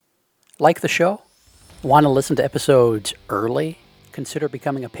Like the show? Want to listen to episodes early? Consider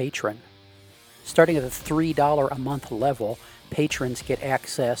becoming a patron. Starting at the $3 a month level, patrons get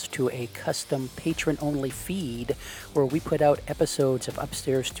access to a custom patron-only feed where we put out episodes of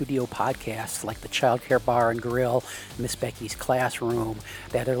Upstairs Studio podcasts like the Childcare Bar and Grill, Miss Becky's Classroom,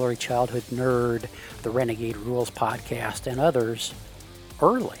 That Early Childhood Nerd, the Renegade Rules podcast, and others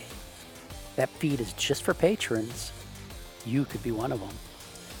early. That feed is just for patrons. You could be one of them.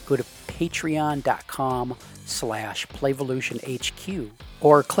 Go to patreon.com/PlayvolutionHQ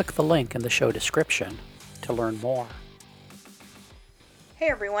or click the link in the show description to learn more. Hey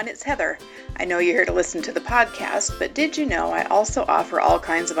everyone, it's Heather. I know you're here to listen to the podcast, but did you know I also offer all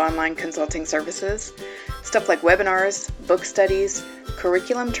kinds of online consulting services? Stuff like webinars, book studies,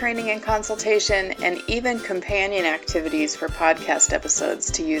 curriculum training and consultation, and even companion activities for podcast episodes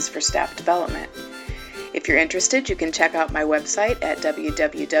to use for staff development. If you're interested, you can check out my website at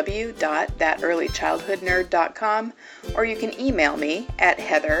www.thatearlychildhoodnerd.com, or you can email me at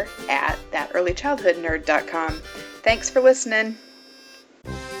heather@thatearlychildhoodnerd.com. Thanks for listening.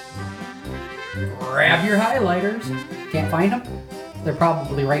 Grab your highlighters. Can't find them? They're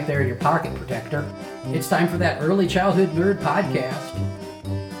probably right there in your pocket protector. It's time for That Early Childhood Nerd podcast.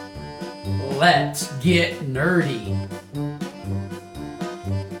 Let's get nerdy.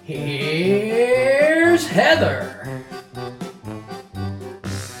 Here's Heather.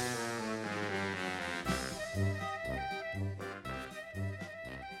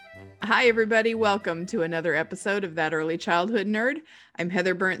 Hi, everybody. Welcome to another episode of That Early Childhood Nerd. I'm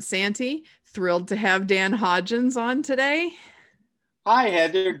Heather Burnt-Santy. Thrilled to have Dan Hodgins on today. Hi,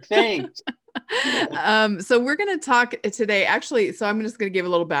 Heather. Thanks. So we're going to talk today. Actually, so I'm just going to give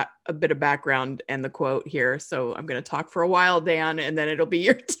a bit of background and the quote here. So I'm going to talk for a while, Dan, and then it'll be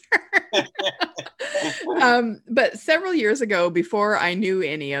your turn. But several years ago, before I knew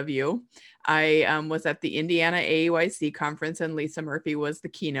any of you, I was at the Indiana AEYC conference, and Lisa Murphy was the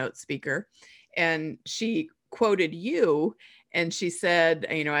keynote speaker. And she quoted you, and she said,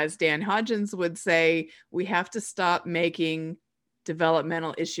 as Dan Hodgins would say, we have to stop making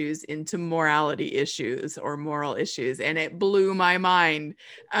developmental issues into morality issues or moral issues. And it blew my mind.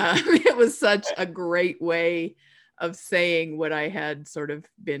 It was such a great way of saying what I had sort of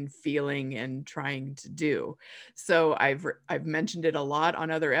been feeling and trying to do. So I've mentioned it a lot on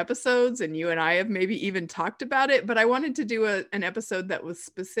other episodes, and you and I have maybe even talked about it, but I wanted to do an episode that was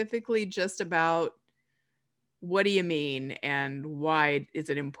specifically just about what do you mean and why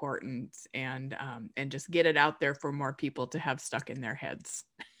is it important, and just get it out there for more people to have stuck in their heads.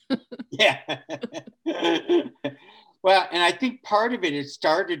 Yeah. Well, and I think part of it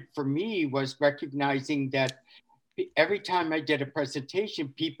started for me was recognizing that every time I did a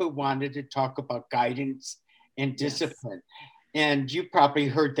presentation, people wanted to talk about guidance and discipline. Yes. And you probably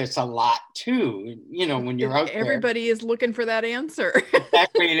heard this a lot too, when you're out there. Everybody is looking for that answer.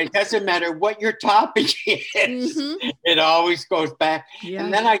 Exactly. And it doesn't matter what your topic is. Mm-hmm. It always goes back. Yeah.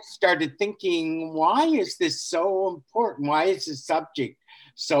 And then I started thinking, why is this so important? Why is the subject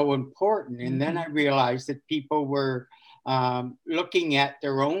so important? And then I realized that people were looking at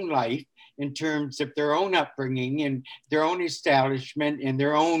their own life in terms of their own upbringing and their own establishment and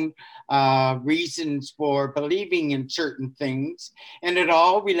their own reasons for believing in certain things. And it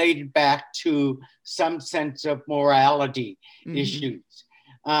all related back to some sense of morality issues.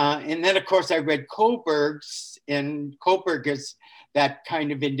 And then, of course, I read Kohlberg's, and Kohlberg is that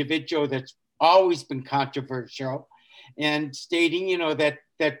kind of individual that's always been controversial, and stating,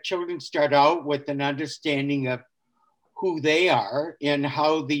 that children start out with an understanding of who they are and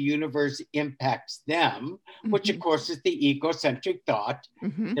how the universe impacts them, which of course is the egocentric thought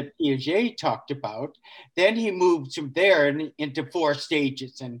that Piaget talked about. Then he moves from there into 4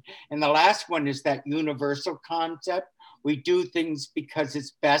 stages. And the last one is that universal concept. We do things because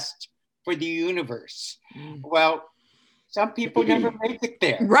it's best for the universe. Well, some people never make it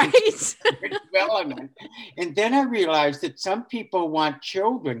there. Right. Development. And then I realized that some people want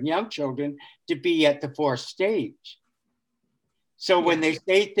young children, to be at the 4th stage. So when they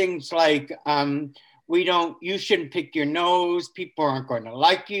say things like, you shouldn't pick your nose, people aren't going to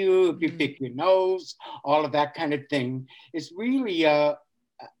like you if you pick your nose, all of that kind of thing, is really a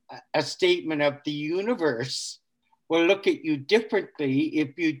statement of the universe will look at you differently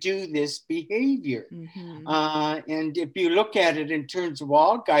if you do this behavior. And if you look at it in terms of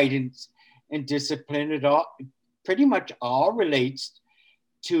all guidance and discipline, it pretty much all relates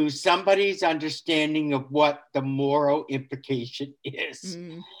to somebody's understanding of what the moral implication is.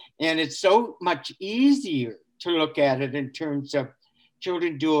 And it's so much easier to look at it in terms of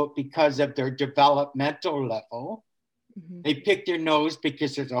children do it because of their developmental level Mm-hmm. They pick their nose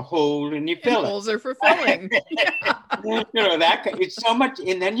because there's a hole and you fill it. Holes are for filling. You know, it's so much.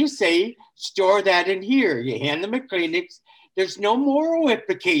 And then you say, store that in here. You hand them a Kleenex. There's no moral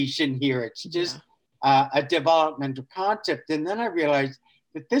implication here. It's just a developmental concept. And then I realized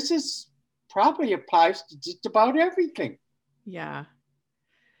that this probably applies to just about everything. Yeah.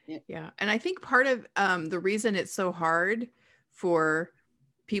 And I think part of the reason it's so hard for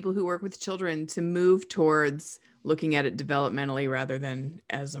people who work with children to move towards looking at it developmentally rather than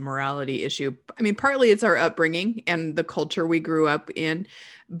as a morality issue. I mean, partly it's our upbringing and the culture we grew up in,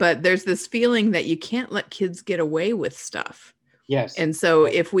 but there's this feeling that you can't let kids get away with stuff. Yes. And so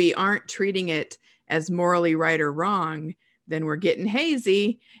if we aren't treating it as morally right or wrong, then we're getting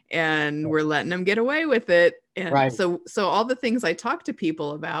hazy and we're letting them get away with it. And so all the things I talk to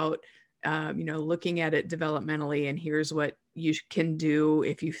people about, looking at it developmentally, and here's what you can do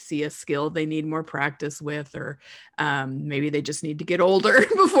if you see a skill they need more practice with, or maybe they just need to get older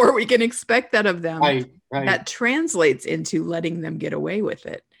before we can expect that of them. Right. That translates into letting them get away with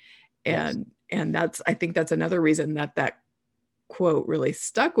it. And I think that's another reason that quote really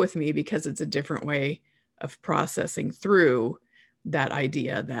stuck with me, because it's a different way of processing through that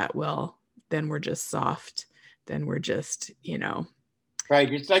idea that, well, then we're just soft, then we're just,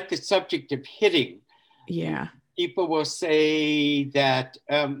 Right. It's like the subject of hitting. Yeah. People will say that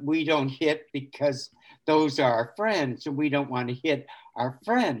we don't hit because those are our friends and we don't want to hit our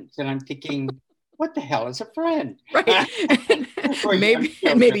friends. And I'm thinking, what the hell is a friend? Right.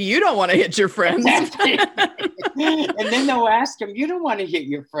 maybe you don't want to hit your friends. Exactly. And then they'll ask them, you don't want to hit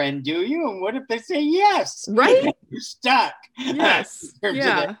your friend, do you? And what if they say yes? Right. You're stuck. Yes.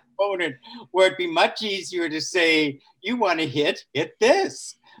 Yeah. Opponent, where it'd be much easier to say, you want to hit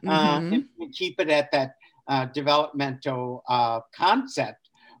this. And keep it at that developmental concept,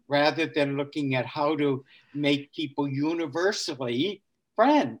 rather than looking at how to make people universally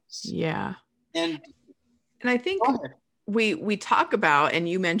friends. Yeah. And I think we talk about, and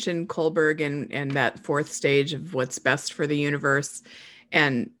you mentioned Kohlberg and that fourth stage of what's best for the universe,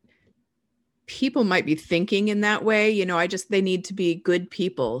 and people might be thinking in that way, they need to be good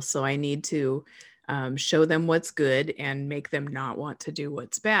people. So I need to show them what's good and make them not want to do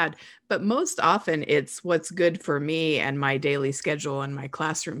what's bad. But most often it's what's good for me and my daily schedule and my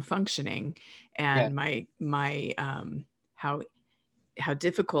classroom functioning and my how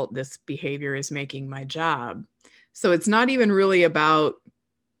difficult this behavior is making my job. So it's not even really about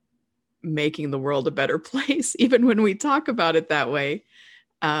making the world a better place, even when we talk about it that way.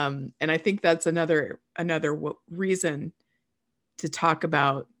 And I think that's another reason to talk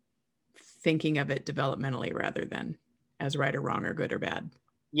about thinking of it developmentally rather than as right or wrong or good or bad.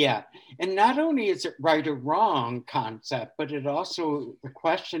 Yeah. And not only is it right or wrong concept, but it also, the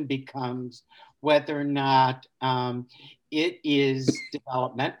question becomes whether or not it is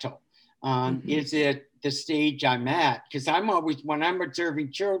developmental. Is it the stage I'm at? Because I'm always, when I'm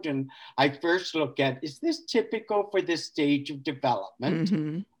observing children, I first look at, is this typical for this stage of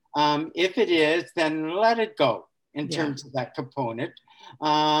development? If it is, then let it go in terms of that component.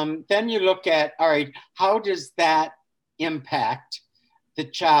 Then you look at, all right, how does that impact the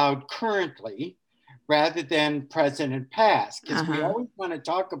child currently rather than present and past? Because we always want to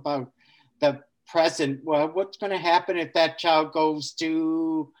talk about the present. Well, what's going to happen if that child goes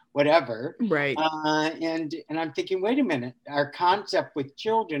to whatever? Right. And I'm thinking, wait a minute, our concept with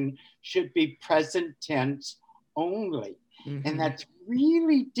children should be present tense only. And that's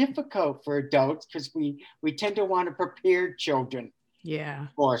really difficult for adults because we tend to want to prepare children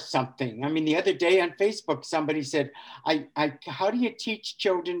for something. I mean, the other day on Facebook, somebody said, how do you teach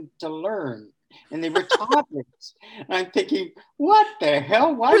children to learn? And they were toddlers. And I'm thinking, what the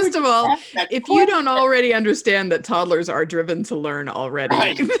hell? Why First of all, if you don't already understand that toddlers are driven to learn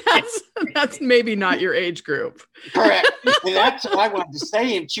already, that's maybe not your age group. Correct. And that's what I wanted to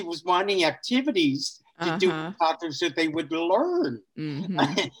say. And she was wanting activities to do with toddlers so they would learn. And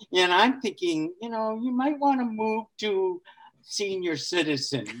I'm thinking, you might want to move to senior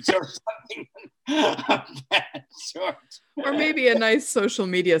citizens or something of that sort. Or maybe a nice social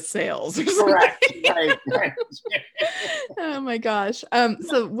media sales or something. Correct. Right. Oh my gosh.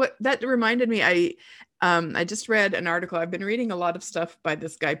 So what that reminded me, I just read an article. I've been reading a lot of stuff by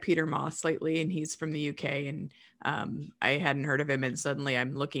this guy, Peter Moss, lately, and he's from the UK, and I hadn't heard of him, and suddenly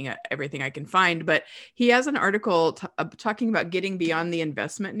I'm looking at everything I can find. But he has an article talking about getting beyond the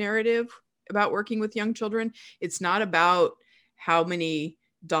investment narrative about working with young children. It's not about how many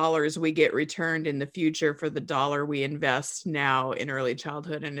dollars we get returned in the future for the dollar we invest now in early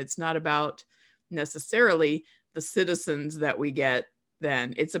childhood. And it's not about necessarily the citizens that we get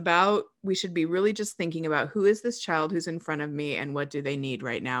then. It's about, we should be really just thinking about who is this child who's in front of me and what do they need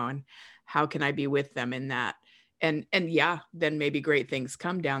right now and how can I be with them in that. And yeah, then maybe great things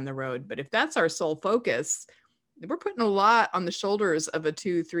come down the road. But if that's our sole focus, we're putting a lot on the shoulders of a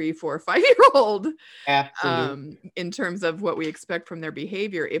 2, 3, 4, 5-year-old. Absolutely. In terms of what we expect from their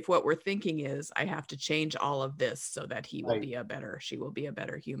behavior. If what we're thinking is, I have to change all of this so that he will be she will be a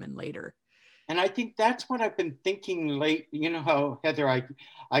better human later. And I think that's what I've been thinking late. You know how, Heather,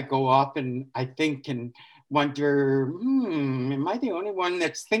 I go off and I think and wonder, am I the only one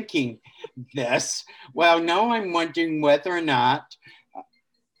that's thinking this? Well, now I'm wondering whether or not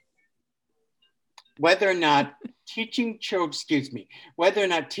teaching children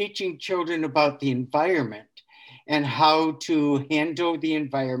about the environment and how to handle the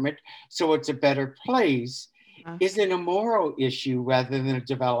environment so it's a better place isn't a moral issue rather than a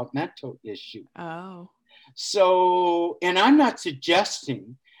developmental issue. Oh. So, and I'm not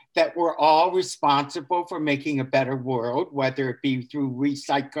suggesting that we're all responsible for making a better world, whether it be through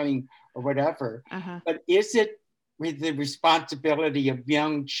recycling or whatever, but is it with the responsibility of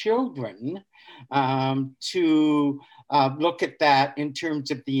young children to look at that in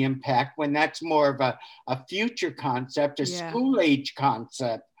terms of the impact when that's more of a future concept, a school age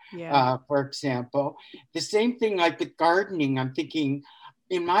concept, for example. The same thing like with gardening. I'm thinking,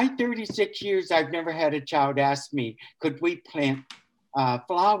 in my 36 years, I've never had a child ask me, could we plant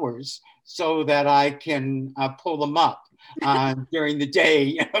flowers so that I can pull them up during the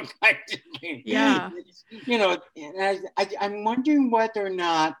day? You know, and I'm wondering whether or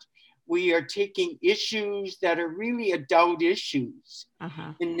not we are taking issues that are really adult issues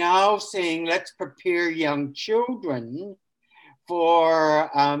and now saying, let's prepare young children for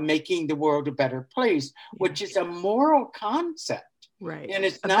making the world a better place, which is a moral concept. Right. And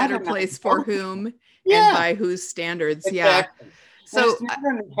it's a not better place for whom and by whose standards. Exactly. Yeah. So it's not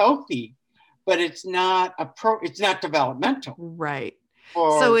unhealthy, but it's not it's not developmental. Right.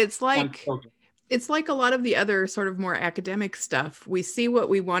 So it's like a lot of the other sort of more academic stuff. We see what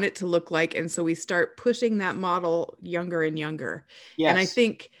we want it to look like. And so we start pushing that model younger and younger. Yes. And I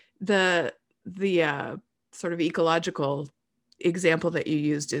think the sort of ecological example that you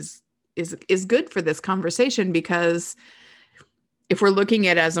used is good for this conversation, because if we're looking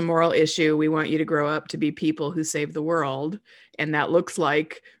at it as a moral issue, we want you to grow up to be people who save the world. And that looks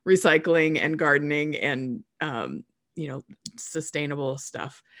like recycling and gardening and, sustainable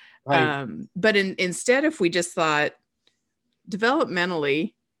stuff. Right. But instead, if we just thought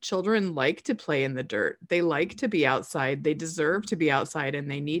developmentally, children like to play in the dirt. They like to be outside. They deserve to be outside and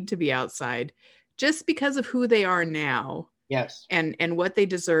they need to be outside just because of who they are now. Yes. And what they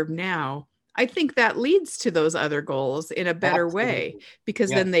deserve now. I think that leads to those other goals in a better way,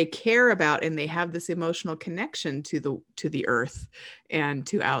 because then they care about and they have this emotional connection to the earth and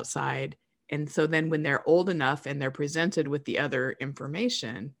to outside. And so then when they're old enough and they're presented with the other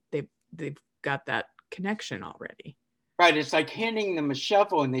information, they've got that connection already. Right. It's like handing them a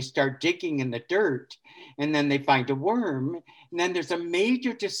shovel and they start digging in the dirt and then they find a worm. And then there's a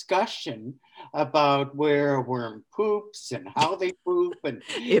major discussion about where a worm poops and how they poop. And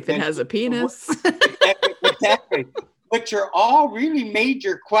if it has a penis. Exactly. Which are all really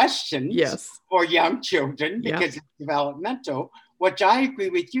major questions for young children because it's developmental, which I agree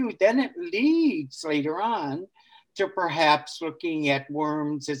with you. Then it leads later on to perhaps looking at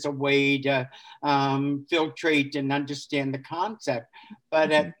worms as a way to filtrate and understand the concept.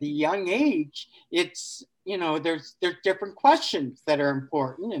 But at the young age, it's, there's different questions that are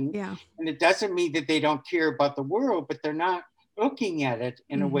important. And it doesn't mean that they don't care about the world, but they're not looking at it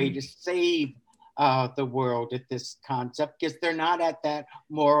in a way to save the world at this concept, because they're not at that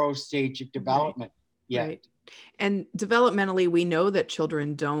moral stage of development yet. Right. And developmentally, we know that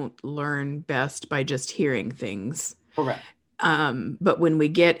children don't learn best by just hearing things. Correct. But when we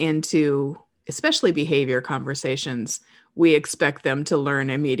get into, especially behavior conversations, we expect them to learn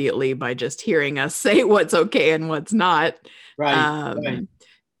immediately by just hearing us say what's okay and what's not. Right.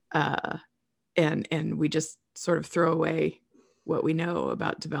 And we just sort of throw away what we know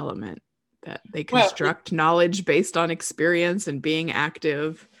about development, that they construct knowledge based on experience and being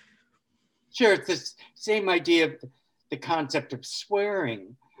active. Sure, it's the same idea of the concept of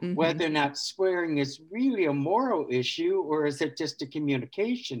swearing, whether or not swearing is really a moral issue or is it just a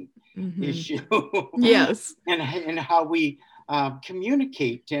communication issue? Yes. and how we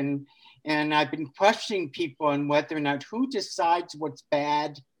communicate. And I've been questioning people on whether or not who decides what's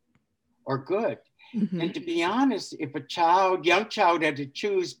bad or good. And to be honest, if a young child had to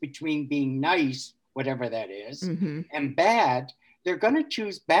choose between being nice, whatever that is, and bad, they're going to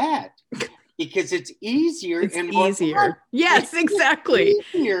choose bad. because it's easier. It's easier. Yes, exactly.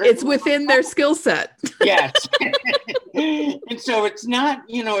 It's within their skill set. Yes. And so it's not,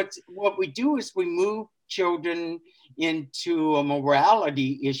 it's what we do is we move children into a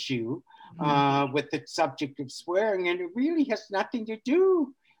morality issue with the subject of swearing, and it really has nothing to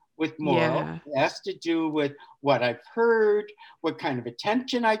do with moral. Yeah. It has to do with what I've heard, what kind of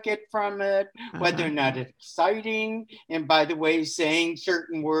attention I get from it, whether or not it's exciting. And by the way, saying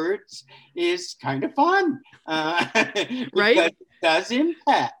certain words is kind of fun. Right? It does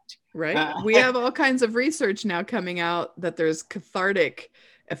impact. Right. We have all kinds of research now coming out that there's cathartic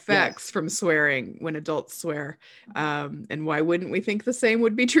effects from swearing when adults swear. And why wouldn't we think the same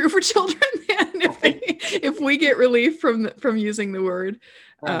would be true for children then? If we get relief from using the word,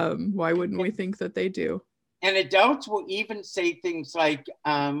 why wouldn't we think that they do? And adults will even say things like,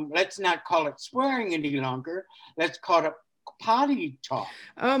 let's not call it swearing any longer. Let's call it potty talk.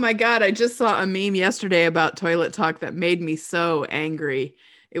 Oh my God. I just saw a meme yesterday about toilet talk that made me so angry.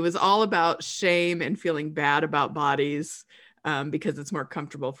 It was all about shame and feeling bad about bodies. Because it's more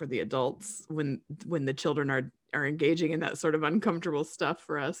comfortable for the adults when the children are engaging in that sort of uncomfortable stuff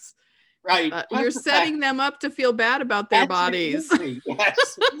for us. Right. You're setting them up to feel bad about their bodies.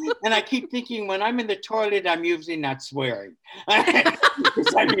 Yes. And I keep thinking when I'm in the toilet, I'm usually not swearing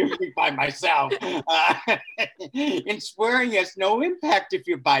because I'm usually by myself. And swearing has no impact if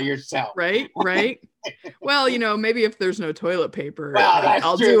you're by yourself. Right. Well, maybe if there's no toilet paper,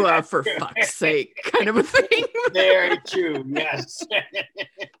 I'll do a for fuck's sake kind of a thing. Very true. Yes.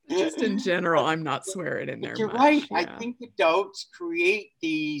 Just in general, I'm not swearing in there. You're much. right. Yeah. I think adults create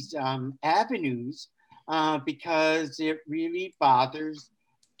these avenues because it really bothers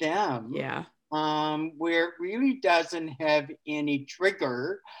them. Yeah. Where it really doesn't have any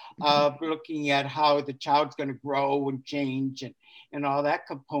trigger of looking at how the child's going to grow and change and all that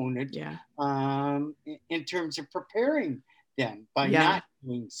component. Yeah. In terms of preparing them by not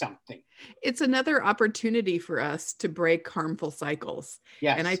doing something. It's another opportunity for us to break harmful cycles.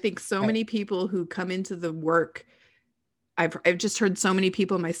 Yes. And I think so many people who come into the work, I've just heard so many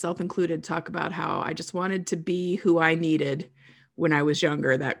people, myself included, talk about how I just wanted to be who I needed when I was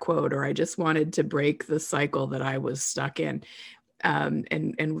younger, that quote, or I just wanted to break the cycle that I was stuck in.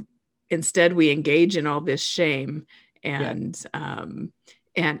 And instead we engage in all this shame and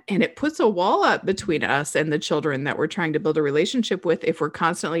it puts a wall up between us and the children that we're trying to build a relationship with if we're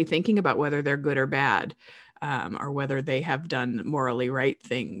constantly thinking about whether they're good or bad, or whether they have done morally right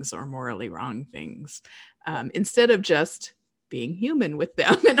things or morally wrong things, instead of just being human with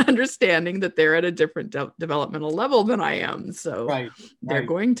them and understanding that they're at a different developmental level than I am. So they're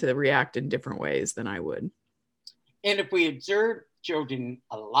going to react in different ways than I would. And if we observe children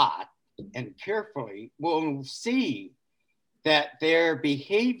a lot and carefully, we'll see that their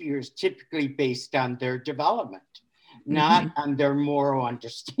behavior is typically based on their development, not on their moral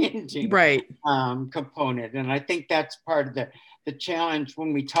understanding component. And I think that's part of the challenge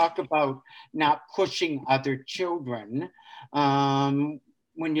when we talk about not pushing other children.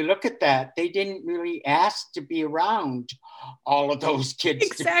 When you look at that, they didn't really ask to be around all of those kids.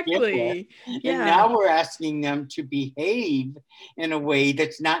 Exactly. And now we're asking them to behave in a way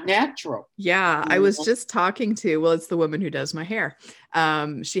that's not natural. Yeah. I was just talking to, it's the woman who does my hair.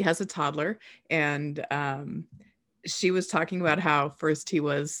 She has a toddler, and she was talking about how first he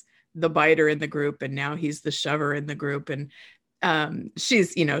was the biter in the group and now he's the shover in the group. And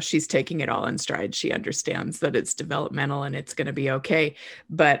she's taking it all in stride. She understands that it's developmental and it's going to be okay.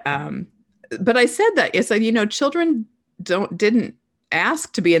 But I said that it's like, children didn't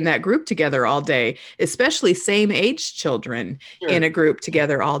ask to be in that group together all day, especially same age children in a group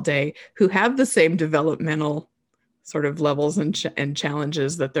together all day who have the same developmental sort of levels and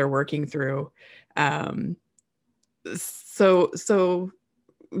challenges that they're working through. So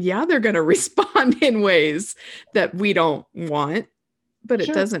they're going to respond in ways that we don't want, but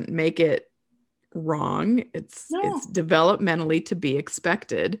it doesn't make it wrong. It's developmentally to be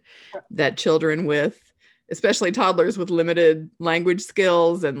expected that children especially toddlers with limited language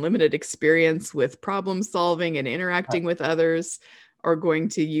skills and limited experience with problem solving and interacting with others are going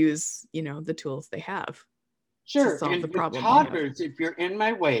to use, the tools they have to solve the problem. Toddlers, if you're in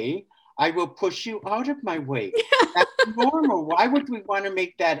my way, I will push you out of my way. That's normal. Why would we want to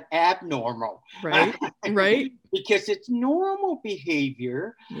make that abnormal? Right. Because it's normal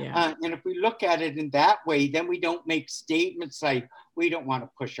behavior. Yeah. And if we look at it in that way, then we don't make statements like, we don't want to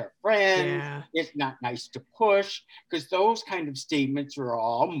push our friends. Yeah. It's not nice to push, because those kind of statements are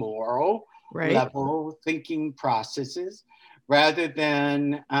all moral level thinking processes rather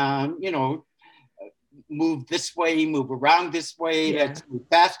than, move this way, move around this way, let's move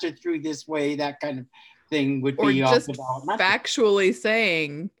faster through this way, that kind of thing would be just factually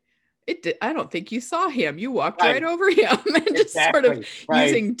saying, I don't think you saw him. You walked right over him. And just sort of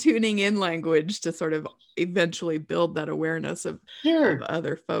using tuning in language to sort of eventually build that awareness of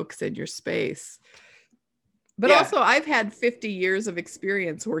other folks in your space. But also, I've had 50 years of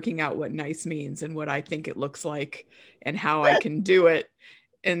experience working out what nice means and what I think it looks like and how I can do it.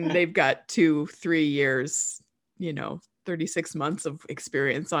 And they've got 2-3 years, 36 months of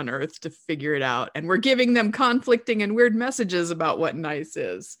experience on Earth to figure it out. And we're giving them conflicting and weird messages about what nice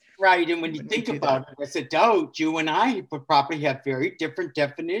is. Right. And when you think about it, as adults, you and I would probably have very different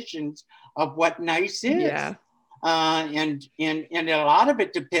definitions of what nice is. Yeah. And a lot of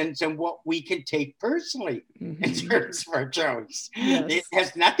it depends on what we can take personally in terms of our choice. Yes. It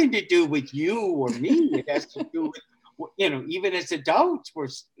has nothing to do with you or me. It has to do with, even as adults, we're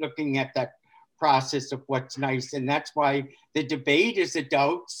looking at that process of what's nice. And that's why the debate as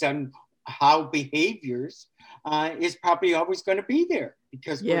adults on how behaviors is probably always going to be there,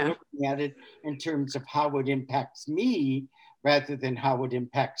 because we're looking at it in terms of how it impacts me rather than how it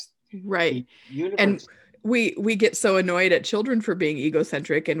impacts the universe. And we get so annoyed at children for being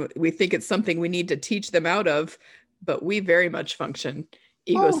egocentric, and we think it's something we need to teach them out of, but we very much function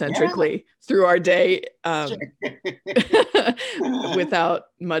egocentrically through our day without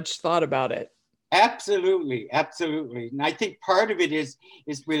much thought about it. Absolutely. And I think part of it is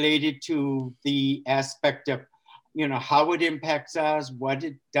related to the aspect of, how it impacts us, what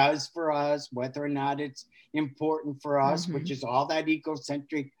it does for us, whether or not it's important for us, which is all that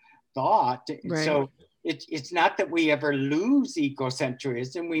egocentric thought. Right. So it's not that we ever lose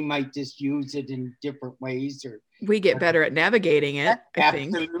egocentrism. We might just use it in different ways, or we get better at navigating it, I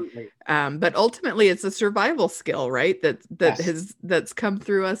think. Absolutely. But ultimately it's a survival skill, right? That's come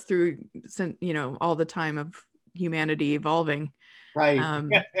through us through, all the time of humanity evolving. Right.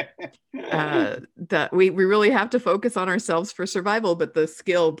 That we really have to focus on ourselves for survival, but the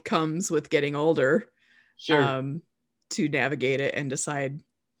skill comes with getting older. Sure. To navigate it and decide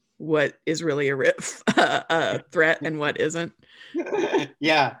what is really a threat and what isn't.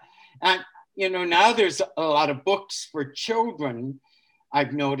 Yeah. And, now there's a lot of books for children.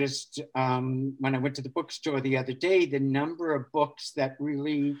 I've noticed when I went to the bookstore the other day, the number of books that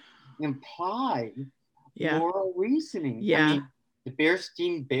really imply moral reasoning. Yeah. I mean, the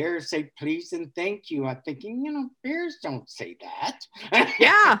Bearstein Bears say please and thank you. I'm thinking, bears don't say that.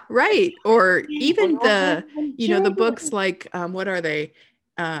 Yeah, right. Or even the books like, what are they?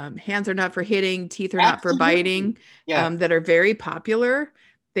 Hands are not for hitting, teeth are not for biting, that are very popular.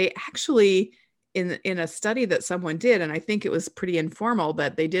 They actually, in a study that someone did, and I think it was pretty informal,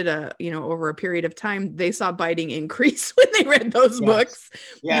 but they did over a period of time, they saw biting increase when they read those books.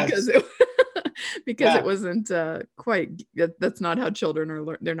 Because it wasn't quite, that's not how children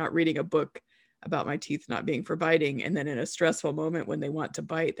are. They're not reading a book about my teeth not being for biting. And then in a stressful moment when they want to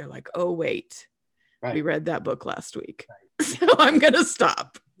bite, they're like, oh, wait, we read that book last week. Right. So I'm going to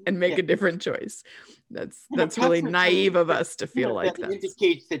stop and make a different choice. That's really naive of us to feel like that.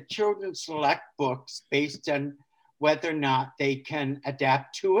 Indicates that children select books based on whether or not they can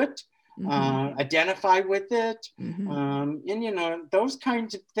adapt to it, identify with it. And, those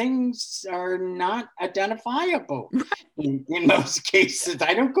kinds of things are not identifiable in most cases.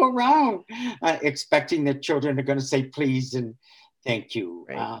 I don't go around expecting that children are going to say please and thank you.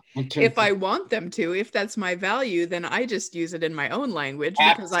 Right. If I want them to, if that's my value, then I just use it in my own language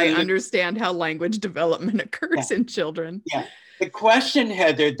because I understand how language development occurs in children. Yeah. The question,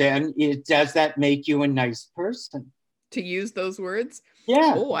 Heather, then is, does that make you a nice person? To use those words?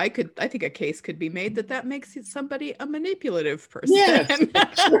 Yeah. Oh, I think a case could be made that makes somebody a manipulative person. Yes.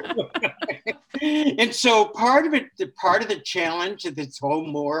 And so part of the challenge of this whole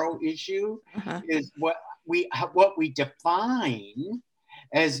moral issue is what we define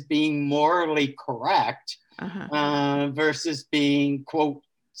as being morally correct versus being, quote,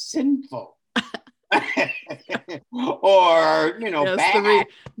 sinful. Or, bad.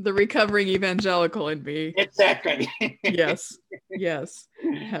 The recovering evangelical in me. Exactly. Yes.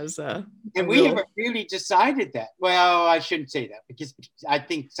 Has and we haven't really decided that. Well, I shouldn't say that, because I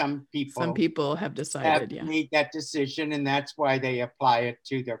think some people have decided, made that decision, and that's why they apply it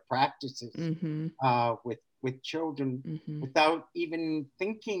to their practices with children without even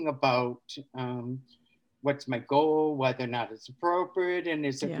thinking about what's my goal, whether or not it's appropriate, and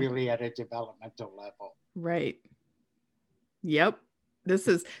is it really at a developmental level. Right. Yep.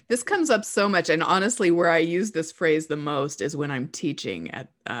 This comes up so much, and honestly, where I use this phrase the most is when I'm teaching at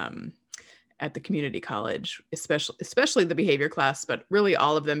at the community college, especially the behavior class, but really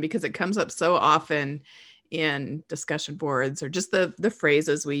all of them, because it comes up so often in discussion boards or just the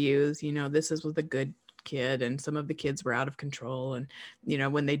phrases we use. You know, this is with a good kid, and some of the kids were out of control, and you know,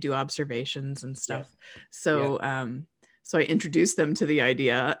 when they do observations and stuff. So so I introduce them to the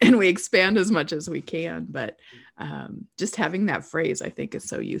idea, and we expand as much as we can, but just having that phrase I think is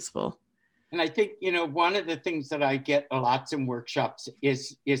so useful. And I think, you know, one of the things that I get lots in workshops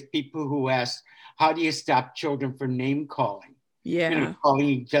is people who ask, how do you stop children from name calling? Yeah. You know, calling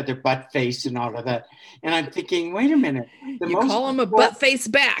each other butt face and all of that. And I'm thinking, wait a minute. You call them a butt face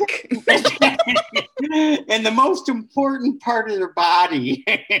back. And the most important part of their body,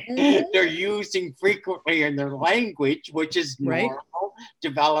 they're using frequently in their language, which is normal,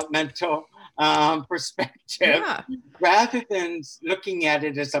 developmental perspective, rather than looking at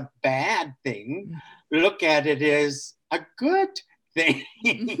it as a bad thing, look at it as a good thing.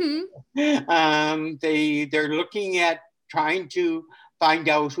 They're looking at trying to find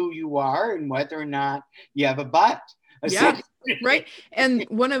out who you are and whether or not you have a butt. Yeah, right. And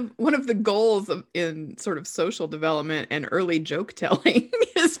one of the goals in sort of social development and early joke telling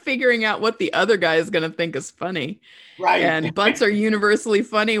is figuring out what the other guy is going to think is funny. Right. And butts are universally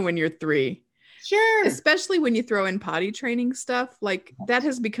funny when you're 3. Sure. Especially when you throw in potty training stuff, like that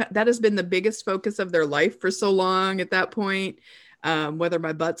has been the biggest focus of their life for so long at that point. Whether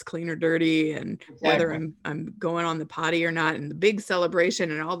my butt's clean or dirty, and whether I'm going on the potty or not, and the big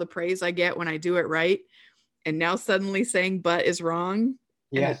celebration and all the praise I get when I do it right. And now suddenly saying butt is wrong.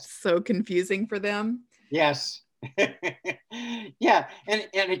 Yes. And it's so confusing for them. Yes. Yeah.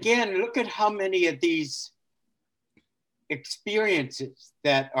 And again, look at how many of these experiences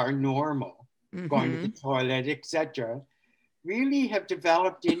that are normal, going to the toilet, etc., really have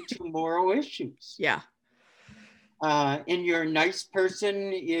developed into moral issues. Yeah. And you're a nice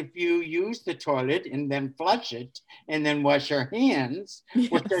person if you use the toilet and then flush it and then wash your hands,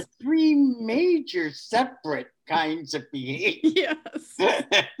 which are 3 major separate kinds of behavior.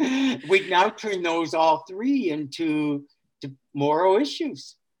 Yes. We now turn those all 3 into moral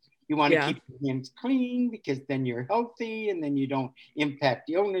issues. You want to keep your hands clean because then you're healthy and then you don't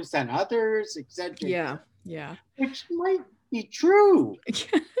impact illness on others, etc. Yeah. Yeah. Which might be true.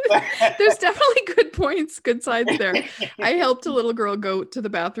 There's definitely good points, good sides there. I helped a little girl go to the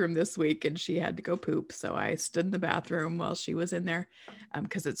bathroom this week, and she had to go poop. So I stood in the bathroom while she was in there,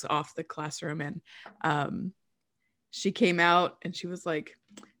 because it's off the classroom. And she came out and she was like,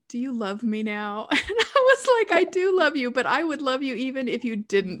 "Do you love me now?" And I was like, "I do love you, but I would love you even if you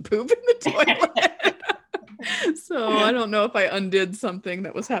didn't poop in the toilet." So I don't know if I undid something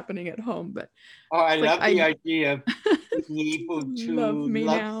that was happening at home, but I love the idea of being able to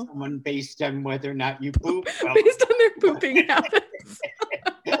love someone based on whether or not you poop. Based on their pooping habits.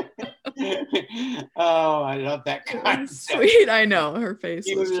 Oh, I love that concept. Sweet, I know. Her face.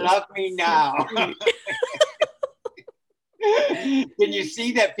 You love me now. Can you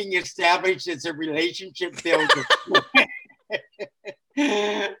see that being established as a relationship builder?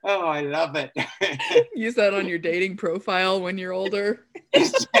 Oh, I love it. Use that on your dating profile when you're older.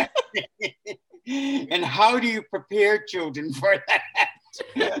 And how do you prepare children for that?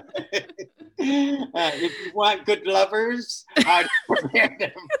 If you want good lovers, how do you prepare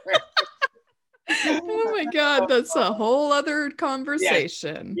them for it? Oh my God, that's a whole other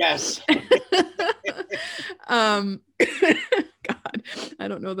conversation. Yes. God, I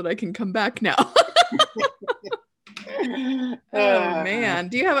don't know that I can come back now. Oh man,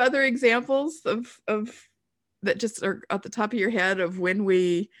 do you have other examples of that just are at the top of your head of when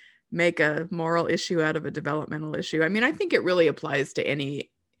we make a moral issue out of a developmental issue? I mean, I think it really applies to any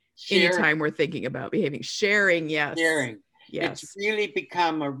time we're thinking about behaving. Sharing, yes. Sharing. Yes. It's really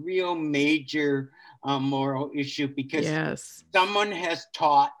become a real major moral issue because someone has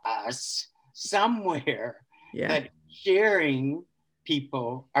taught us somewhere that sharing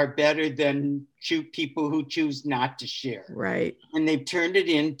people are better than people who choose not to share. Right. And they've turned it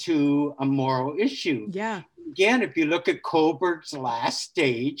into a moral issue. Yeah. Again, if you look at Kohlberg's last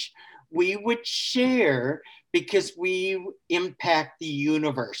stage, we would share because we impact the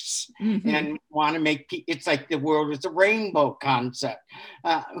universe and want to make it's like the world is a rainbow concept.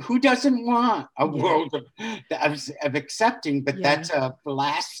 Who doesn't want a world of accepting? But that's a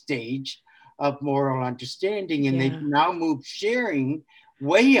last stage of moral understanding, and they've now moved sharing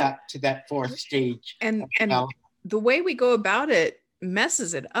way up to that 4th stage. And the way we go about it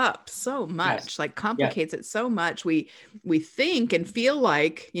messes it up so much, like complicates it so much. We think and feel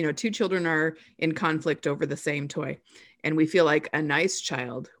like, 2 children are in conflict over the same toy, and we feel like a nice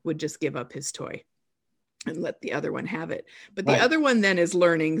child would just give up his toy. and let the other one have it. But Right. the other one then is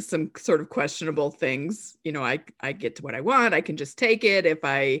learning some sort of questionable things. You know, I get to what I want. I can just take it. If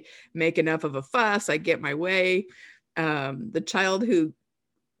I make enough of a fuss, I get my way. The child who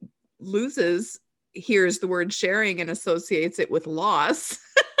loses hears the word sharing and associates it with loss.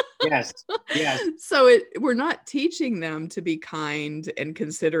 Yes. Yes. So we're not teaching them to be kind and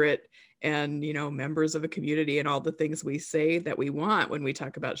considerate and, you know, members of a community and all the things we say that we want when we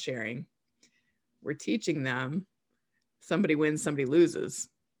talk about sharing. We're teaching them somebody wins, somebody loses.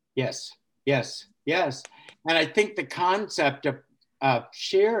 Yes. Yes. Yes. And I think the concept of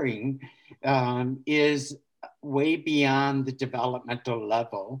sharing is way beyond the developmental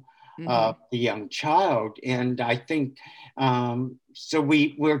level of the young child. And I think, so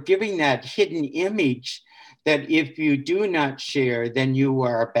we're giving that hidden image that if you do not share, then you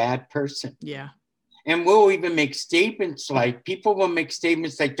are a bad person. Yeah. And we'll even make statements like, people will make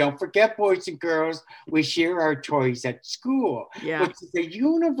statements like, don't forget, boys and girls, we share our toys at school, which is a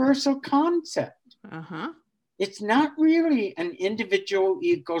universal concept. It's not really an individual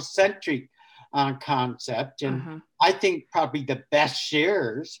egocentric concept. And I think probably the best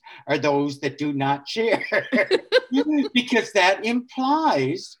sharers are those that do not share, because that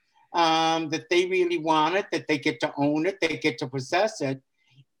implies that they really want it, that they get to own it, they get to possess it.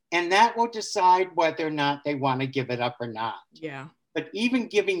 And that will decide whether or not they want to give it up or not. Yeah. But even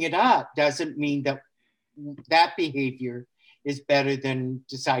giving it up doesn't mean that that behavior is better than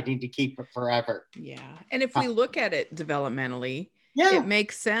deciding to keep it forever. Yeah. And if we look at it developmentally, it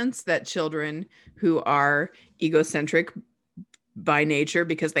makes sense that children who are egocentric by nature,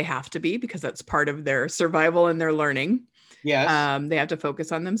 because they have to be, because that's part of their survival and their learning. Yes. They have to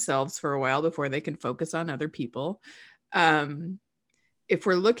focus on themselves for a while before they can focus on other people. If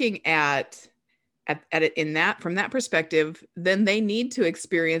we're looking at it from that perspective, then they need to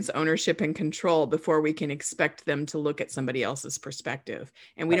experience ownership and control before we can expect them to look at somebody else's perspective.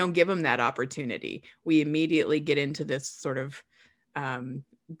 And we don't give them that opportunity. We immediately get into this sort of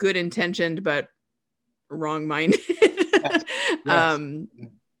good intentioned but wrong-minded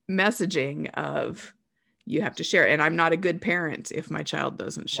messaging of, you have to share. And I'm not a good parent if my child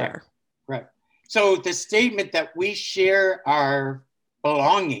doesn't share. Right. So the statement that we share our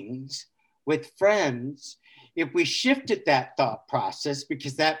belongings with friends, if we shifted that thought process,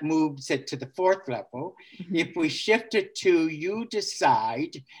 because that moves it to the fourth level, if we shift it to you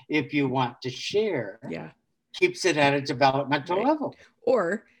decide if you want to share, keeps it at a developmental level.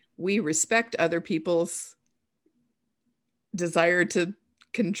 Or we respect other people's desire to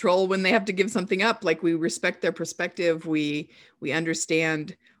control when they have to give something up. Like, we respect their perspective. We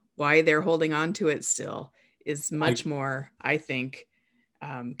understand why they're holding on to it still, is much more, I think,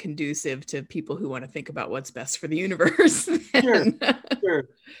 conducive to people who want to think about what's best for the universe. Sure.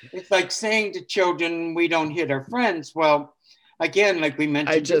 It's like saying to children, we don't hit our friends. Well, again, like we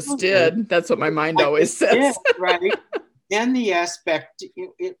mentioned, I just did. That's what my mind always says. Right. And the aspect,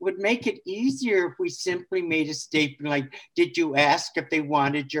 it would make it easier if we simply made a statement like, did you ask if they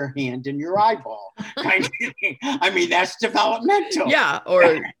wanted your hand in your eyeball? Kind of thing. I mean, that's developmental. Yeah.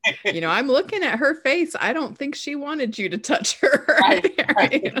 Or, I'm looking at her face. I don't think she wanted you to touch her.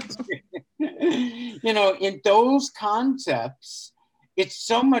 Right. In those concepts, it's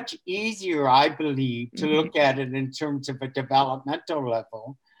so much easier, I believe, to look at it in terms of a developmental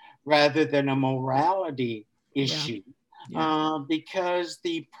level rather than a morality issue. Because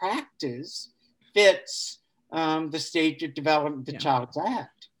the practice fits the stage of development the child's at.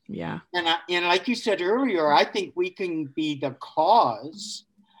 Yeah. And like you said earlier, I think we can be the cause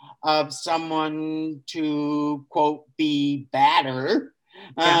of someone to, quote, be badder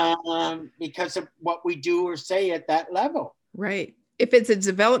because of what we do or say at that level. Right. If it's a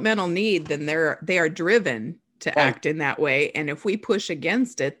developmental need, then they are driven to act in that way. And if we push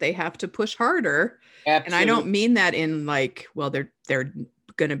against it, they have to push harder. Absolutely. And I don't mean that in like, well, they're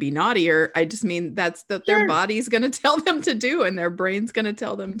going to be naughtier. I just mean that's that their body's going to tell them to do and their brain's going to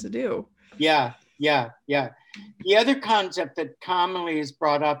tell them to do. Yeah. The other concept that commonly is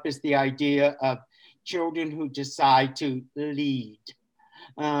brought up is the idea of children who decide to lead.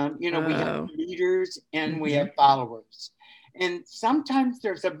 We have leaders and we have followers. And sometimes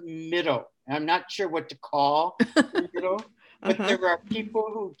there's a middle. I'm not sure what to call the middle, but there are people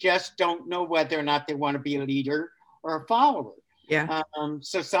who just don't know whether or not they want to be a leader or a follower. Yeah.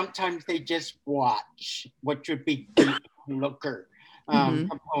 So sometimes they just watch, which would be the looker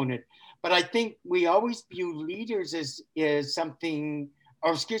component. But I think we always view leaders as something,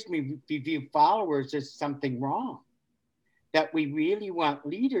 we view followers as something wrong. That we really want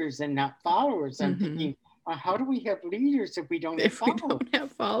leaders and not followers. I'm thinking how do we have leaders if we don't have If we followers? don't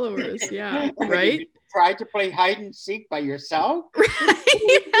have followers, yeah, right? You try to play hide and seek by yourself.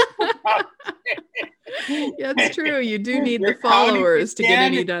 Yeah, it's true. You do need You're the followers to get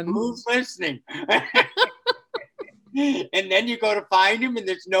any and done. Who's listening? And then you go to find him, and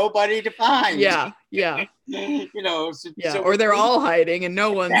there's nobody to find. Yeah. So Or they're all hiding, and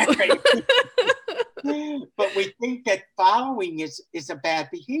no one's. Exactly. But we think that following is a bad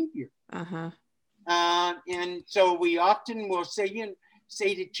behavior. And so we often will say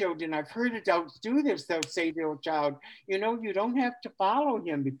to children, I've heard adults do this, they'll say to a child, you don't have to follow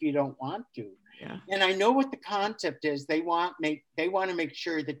him if you don't want to. Yeah. And I know what the concept is. They want to make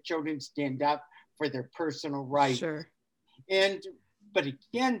sure that children stand up for their personal rights. Sure. But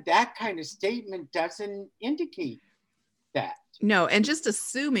again, that kind of statement doesn't indicate that. No, and just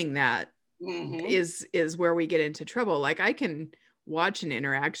assuming that is where we get into trouble. Like, I can watch an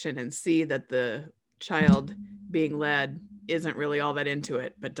interaction and see that the child being led isn't really all that into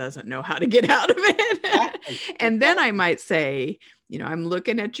it, but doesn't know how to get out of it. Exactly. And then I might say, I'm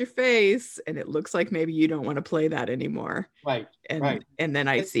looking at your face and it looks like maybe you don't want to play that anymore. Right. And then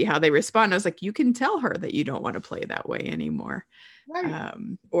I see how they respond. I was like, you can tell her that you don't want to play that way anymore. Right.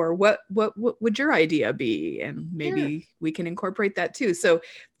 Or what would your idea be? And maybe we can incorporate that too. So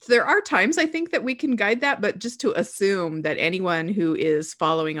there are times I think that we can guide that, but just to assume that anyone who is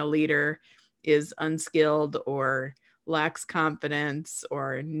following a leader is unskilled or lacks confidence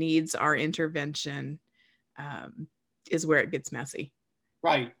or needs our intervention is where it gets messy.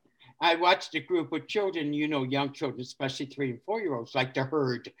 Right. I watched a group of children, young children, especially 3 and 4-year-olds, like to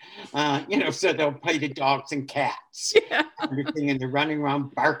herd, so they'll play the dogs and cats, everything, and they're running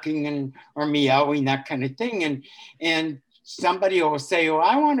around barking or meowing, that kind of thing. And somebody will say, oh,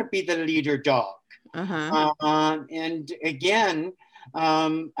 I want to be the leader dog. And again,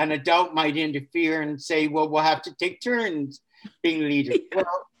 an adult might interfere and say, well, we'll have to take turns being leader.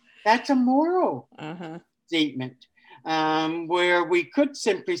 Well, that's a moral statement. Where we could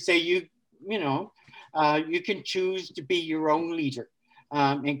simply say, you can choose to be your own leader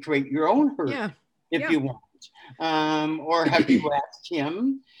and create your own herd if you want. Or have you asked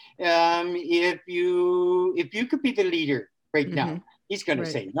him if you could be the leader right now? He's going to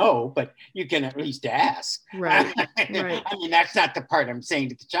say no, but you can at least ask. Right. I mean, that's not the part I'm saying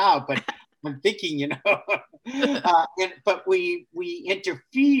to the child, but I'm thinking, but we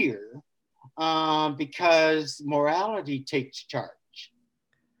interfere because morality takes charge.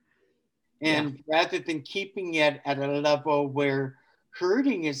 And rather than keeping it at a level where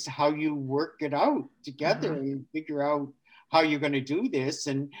herding is how you work it out together and figure out how you're going to do this.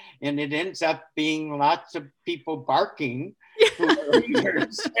 And it ends up being lots of people barking who are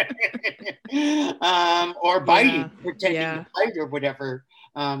leaders or biting, pretending to bite or whatever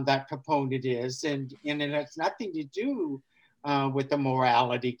that component is. And it has nothing to do with the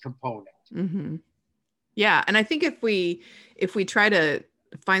morality component. Yeah. And I think if we try to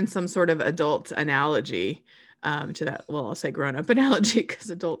find some sort of adult analogy to that, well, I'll say grown-up analogy because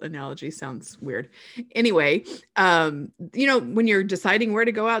adult analogy sounds weird. Anyway, when you're deciding where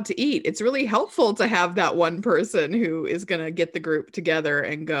to go out to eat, it's really helpful to have that one person who is going to get the group together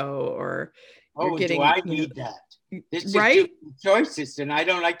and go, or do I need that? This is right? Choices, and I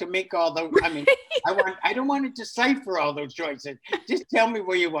don't like to make all those. I mean, I don't want to decipher all those choices. Just tell me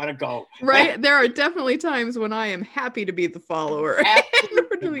where you want to go. Right. There are definitely times when I am happy to be the follower.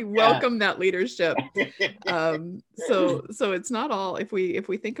 Really welcome that leadership. So it's not all. If we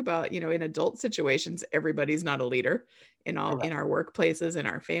think about, in adult situations, everybody's not a leader. In our workplaces, in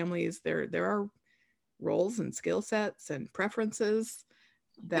our families, there are roles and skill sets and preferences.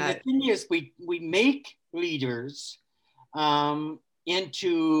 That and the thing is, we make leaders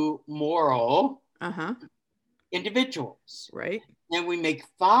into moral individuals, right? And we make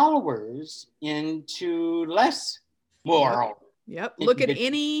followers into less moral. Yep. Look at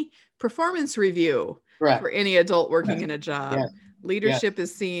any performance review for any adult working in a job. Leadership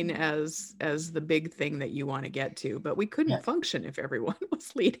is seen as the big thing that you want to get to, but we couldn't function if everyone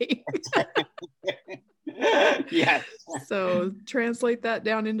was leading. Yes. So translate that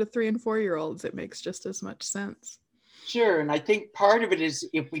down into 3 and 4-year-olds. It makes just as much sense. Sure. And I think part of it is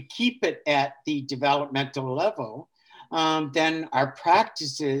if we keep it at the developmental level, then our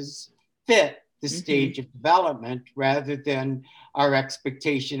practices fit the stage of development rather than our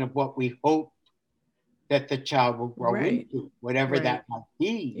expectation of what we hope that the child will grow into, whatever that might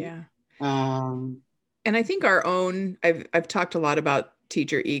be. Yeah. And I think I've talked a lot about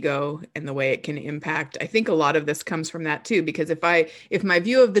teacher ego and the way it can impact. I think a lot of this comes from that too, because if my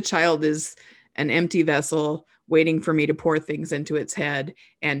view of the child is an empty vessel waiting for me to pour things into its head,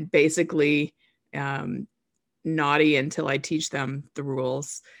 and basically naughty until I teach them the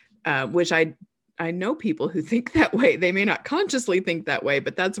rules, which I know people who think that way. They may not consciously think that way,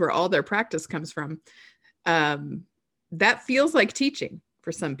 but that's where all their practice comes from. That feels like teaching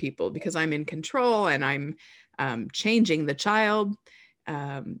for some people because I'm in control and I'm changing the child.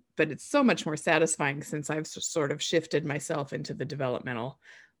 But it's so much more satisfying since I've sort of shifted myself into the developmental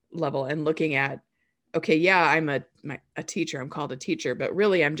level and looking at, okay, yeah, I'm a teacher. I'm called a teacher, but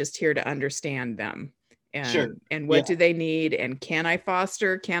really I'm just here to understand them. And, sure. And what do they need? And can I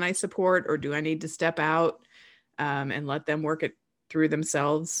foster? Can I support? Or do I need to step out and let them work it through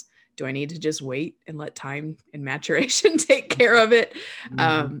themselves? Do I need to just wait and let time and maturation take care of it?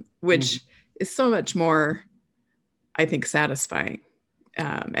 Which is so much more, I think, satisfying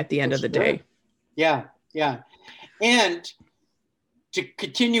at the end of the day. Yeah. And to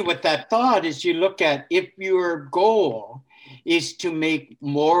continue with that thought, as you look at if your goal is to make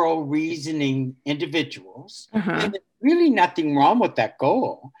moral reasoning individuals, and there's really nothing wrong with that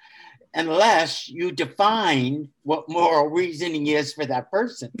goal, unless you define what moral reasoning is for that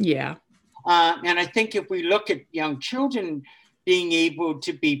person. Yeah. And I think if we look at young children being able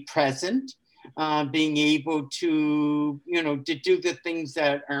to be present, being able to, to do the things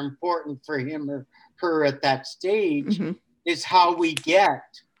that are important for him or her at that stage is how we get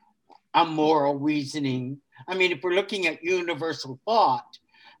a moral reasoning. I mean, if we're looking at universal thought,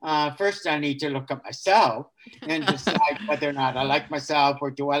 first I need to look at myself and decide whether or not I like myself or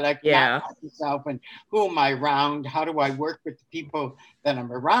do I like not like myself, and who am I around? How do I work with the people that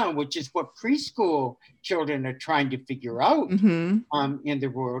I'm around, which is what preschool children are trying to figure out in the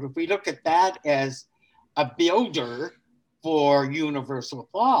world. If we look at that as a builder for universal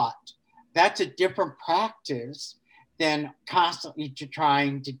thought, that's a different practice than constantly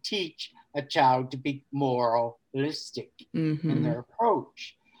trying to teach a child to be moralistic in their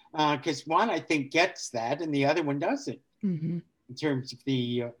approach. Because one, I think, gets that, and the other one doesn't in terms of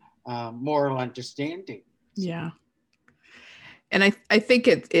the moral understanding. Yeah. And I think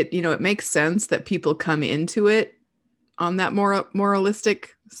it makes sense that people come into it on that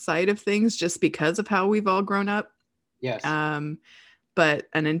moralistic side of things just because of how we've all grown up. Yes. But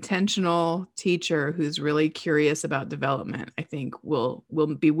an intentional teacher who's really curious about development, I think, will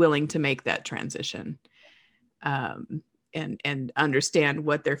be willing to make that transition. And understand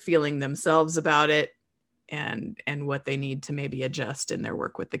what they're feeling themselves about it and what they need to maybe adjust in their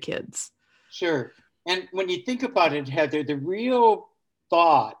work with the kids. Sure. And when you think about it, Heather, the real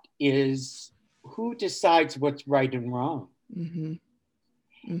thought is who decides what's right and wrong?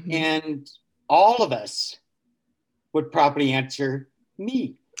 And all of us would probably answer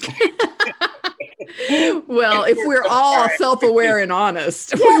me. Well, if we're all self-aware and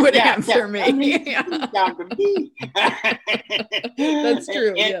honest, we would answer me. I mean, down to me. That's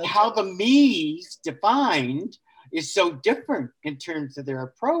true. And how the me's defined is so different in terms of their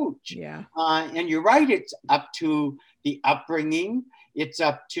approach. Yeah. And you're right, it's up to the upbringing. It's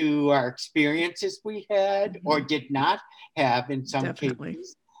up to our experiences we had or did not have in some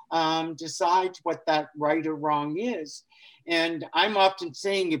cases. Decides what that right or wrong is. And I'm often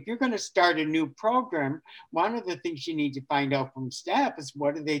saying, if you're going to start a new program, one of the things you need to find out from staff is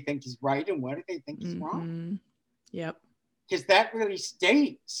what do they think is right and what do they think is wrong? Yep. Because that really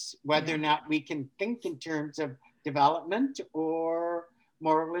states whether or not we can think in terms of development or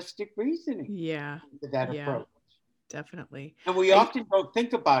moralistic reasoning. For that approach. Definitely. And we often don't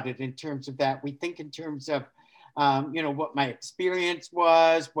think about it in terms of that. We think in terms of what my experience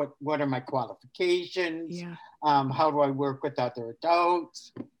was, what are my qualifications, how do I work with other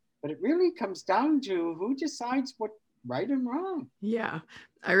adults? But it really comes down to who decides what's right and wrong. Yeah.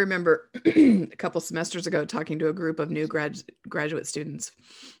 I remember a couple semesters ago talking to a group of new graduate students,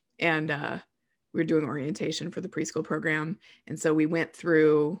 and we were doing orientation for the preschool program. And so we went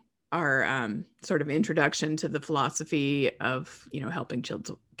through our sort of introduction to the philosophy of, helping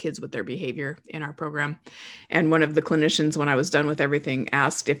kids with their behavior in our program. And one of the clinicians, when I was done with everything,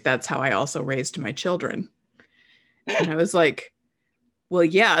 asked if that's how I also raised my children. And I was like, well,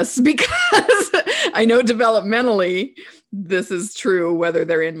 yes, because I know developmentally this is true, whether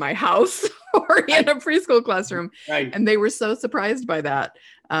they're in my house or in a preschool classroom. Right. And they were so surprised by that.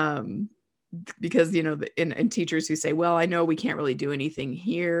 Because, and teachers who say, well, I know we can't really do anything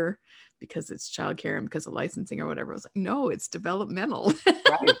here because it's childcare and because of licensing or whatever. I was like, no, it's developmental.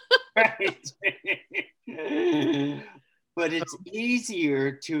 Right. But it's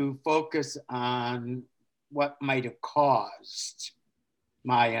easier to focus on what might have caused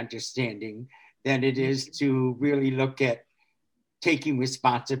my understanding than it is to really look at taking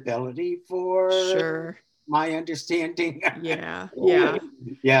responsibility for my understanding. Yeah.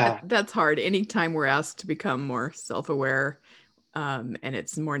 Yeah. That's hard. Anytime we're asked to become more self-aware, and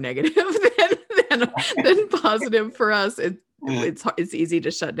it's more negative than positive for us, it's easy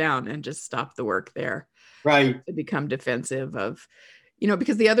to shut down and just stop the work there. Right. To become defensive of,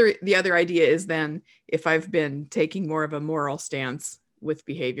 because the other idea is then if I've been taking more of a moral stance with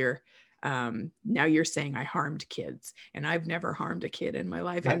behavior, now you're saying I harmed kids, and I've never harmed a kid in my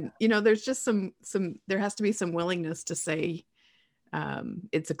life. Right. And, there's just there has to be some willingness to say,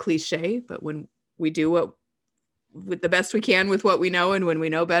 it's a cliche, but when we do with the best we can with what we know, and when we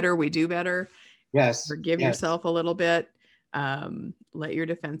know better, we do better. Yes. Forgive yourself a little bit, let your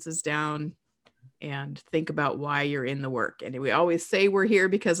defenses down, and think about why you're in the work. And we always say we're here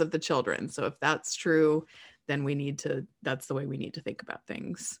because of the children. So if that's true, then that's the way we need to think about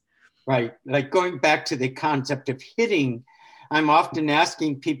things. Right. Like going back to the concept of hitting, I'm often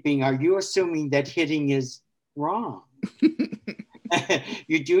asking people, are you assuming that hitting is wrong?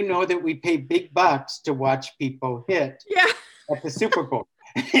 You do know that we pay big bucks to watch people hit at the Super Bowl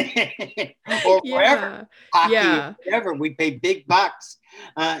or wherever, hockey, whatever. We pay big bucks,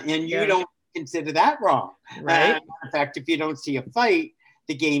 and you don't consider that wrong. Right. In fact, if you don't see a fight,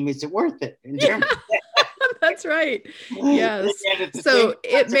 the game isn't worth it. That's right. Yes. So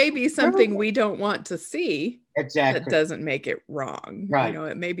it may be something we don't want to see. Exactly. That doesn't make it wrong. Right.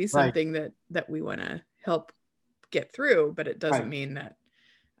 It may be something that we want to help get through, but it doesn't mean that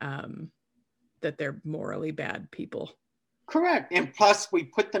that they're morally bad people. Correct. And plus we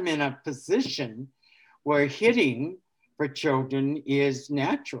put them in a position where hitting for children is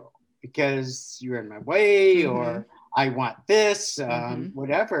natural because you're in my way or I want this,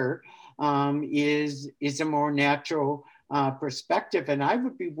 whatever, is a more natural perspective. And I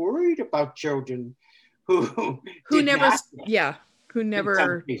would be worried about children who never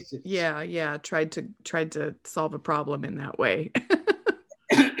tried to solve a problem in that way.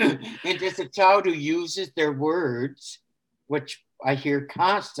 And there's a child who uses their words, which I hear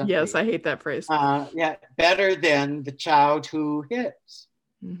constantly. Yes, I hate that phrase. Better than the child who hits.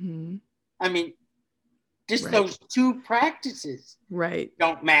 Mm-hmm. I mean, just those two practices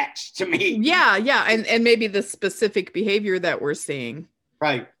don't match to me. Yeah. And maybe the specific behavior that we're seeing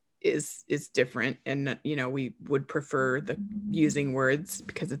is different. And, we would prefer the using words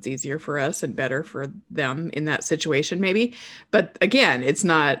because it's easier for us and better for them in that situation, maybe. But again, it's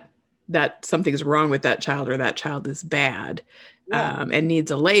not that something's wrong with that child or that child is bad and needs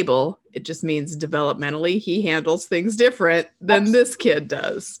a label. It just means developmentally he handles things different than this kid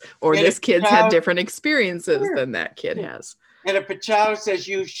does, or this kid's had different experiences than that kid has. And if a child says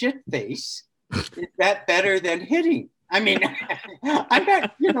you shit face, is that better than hitting? I mean, I'm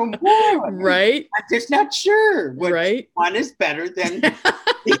not, more. Right. I'm just not sure which one is better than.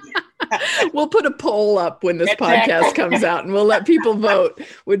 We'll put a poll up when this podcast comes out and we'll let people vote.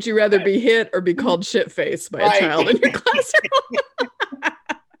 Would you rather be hit or be called shit face by a child in your classroom?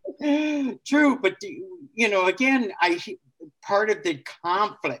 True. But, again, part of the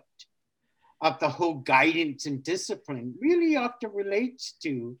conflict of the whole guidance and discipline really often relates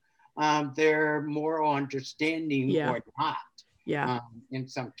to their moral understanding or not. In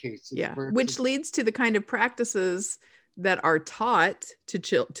some cases. Which leads to the kind of practices that are taught to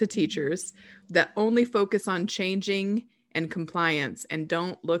teachers that only focus on changing and compliance and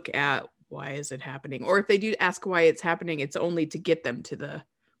don't look at why is it happening, or if they do ask why it's happening, it's only to get them to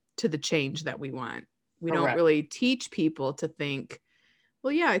the change that we want. We don't really teach people to think,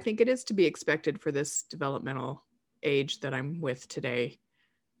 well, I think it is to be expected for this developmental age that I'm with today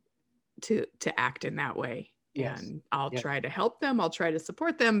to act in that way. And I'll try to help them, I'll try to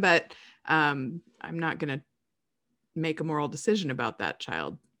support them, but I'm not going to make a moral decision about that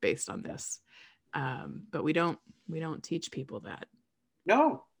child based on this. But we don't teach people that.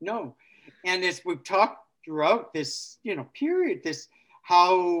 No. And as we've talked throughout this, period,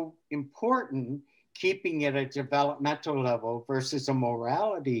 how important keeping it at a developmental level versus a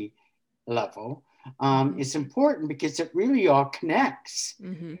morality level is important, because it really all connects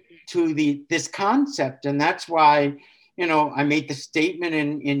to this concept. And that's why, I made the statement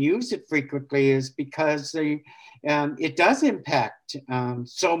and use it frequently, is because it does impact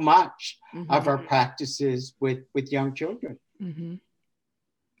so much of our practices with young children.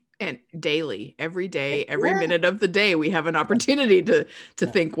 And daily, every day, every minute of the day, we have an opportunity to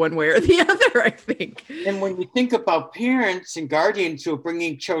think one way or the other, I think. And when you think about parents and guardians who are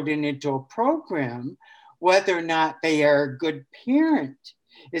bringing children into a program, whether or not they are a good parent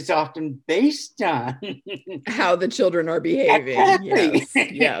is often based on how the children are behaving.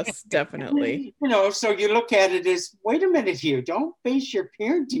 Exactly. Yes, definitely. So you look at it as, wait a minute here, don't base your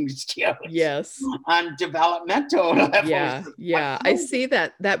parenting skills on developmental levels. Yeah. I see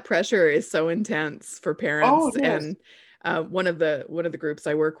that pressure is so intense for parents. And one of the groups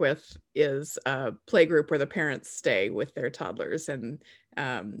I work with is a play group where the parents stay with their toddlers, and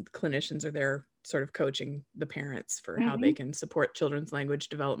clinicians are there sort of coaching the parents for how they can support children's language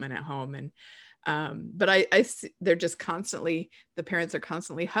development at home. And but I see they're just constantly, the parents are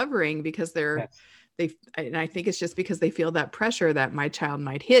constantly hovering because and I think it's just because they feel that pressure that my child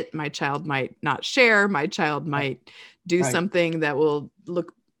might hit, my child might not share, my child might do something that will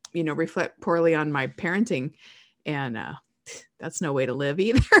reflect poorly on my parenting. And that's no way to live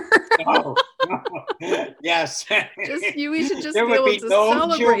either. No. Yes. We should just be able to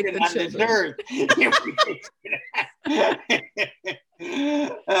celebrate the children. Yes.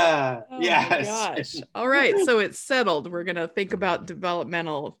 My gosh. All right. So it's settled. We're going to think about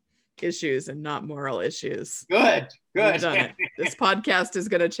developmental issues and not moral issues. Good. We've done it. This podcast is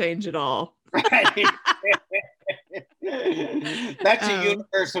going to change it all. Right. That's a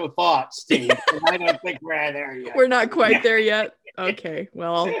universal thought, Steve. I don't think we're there yet. We're not quite there yet. Okay.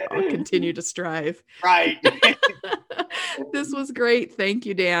 Well, I'll continue to strive. Right. This was great. Thank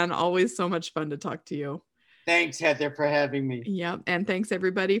you, Dan. Always so much fun to talk to you. Thanks, Heather, for having me. Yep. And thanks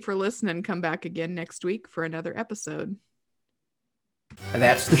everybody for listening. Come back again next week for another episode.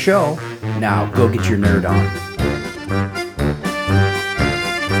 That's the show. Now go get your nerd on.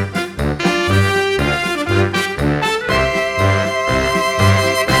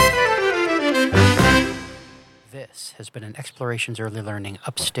 This has been an Explorations Early Learning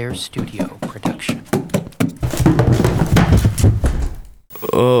Upstairs Studio production.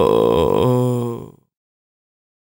 Oh.